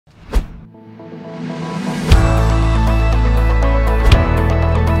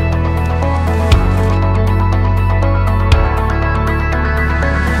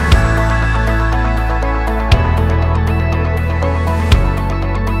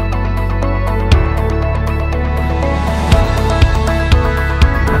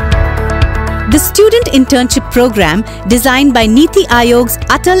student internship program designed by NITI AAYOG's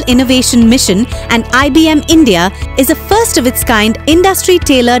ATAL Innovation Mission and IBM India is a first of its kind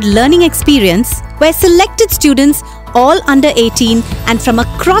industry-tailored learning experience where selected students all under 18 and from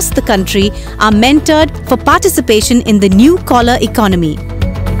across the country are mentored for participation in the new collar economy.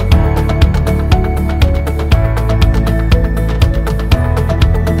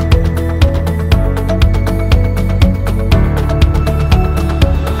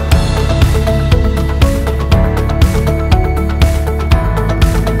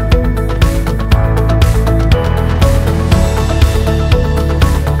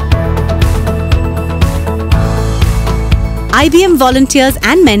 IBM volunteers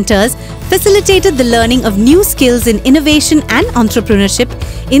and mentors facilitated the learning of new skills in innovation and entrepreneurship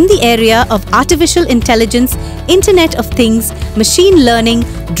in the area of artificial intelligence, Internet of Things, machine learning,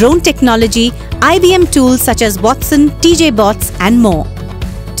 drone technology, IBM tools such as Watson, TJ Bots and more.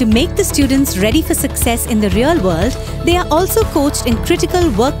 To make the students ready for success in the real world, they are also coached in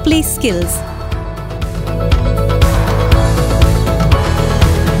critical workplace skills.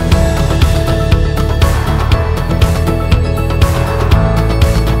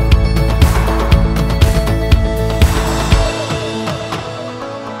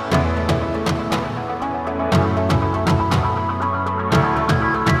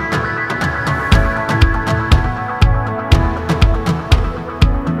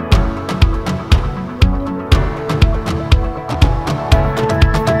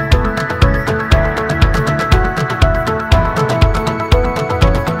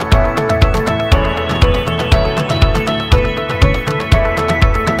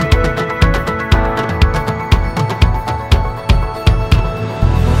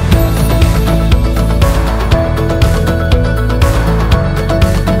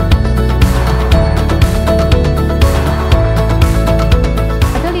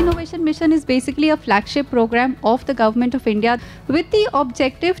 Is basically a flagship program of the Government of India with the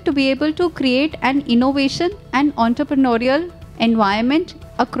objective to be able to create an innovation and entrepreneurial environment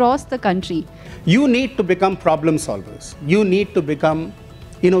across the country. You need to become problem solvers. You need to become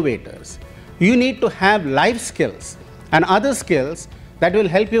innovators. You need to have life skills and other skills that will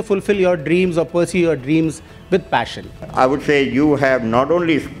help you fulfill your dreams or pursue your dreams with passion. I would say you have not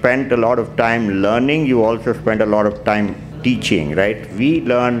only spent a lot of time learning, you also spent a lot of time teaching, right? We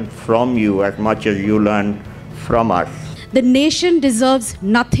learn from you as much as you learn from us. The nation deserves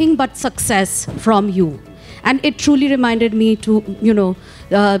nothing but success from you. And it truly reminded me to,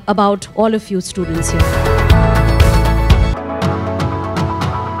 about all of you students here.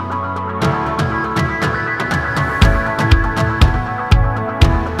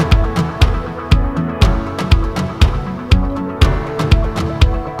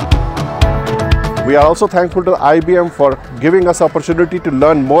 We are also thankful to IBM for giving us opportunity to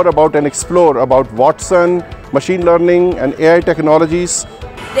learn more about and explore about Watson, machine learning and AI technologies.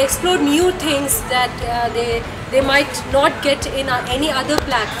 They explore new things that they might not get in any other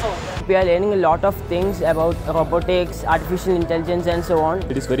platform. We are learning a lot of things about robotics, artificial intelligence and so on.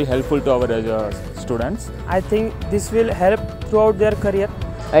 It is very helpful to our students. I think this will help throughout their career.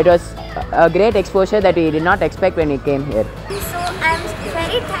 It was a great exposure that we did not expect when we came here. So I am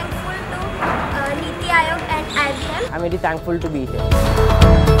very thankful to NITI AAYOG and IBM. I'm very thankful to be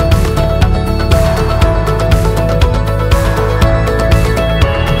here.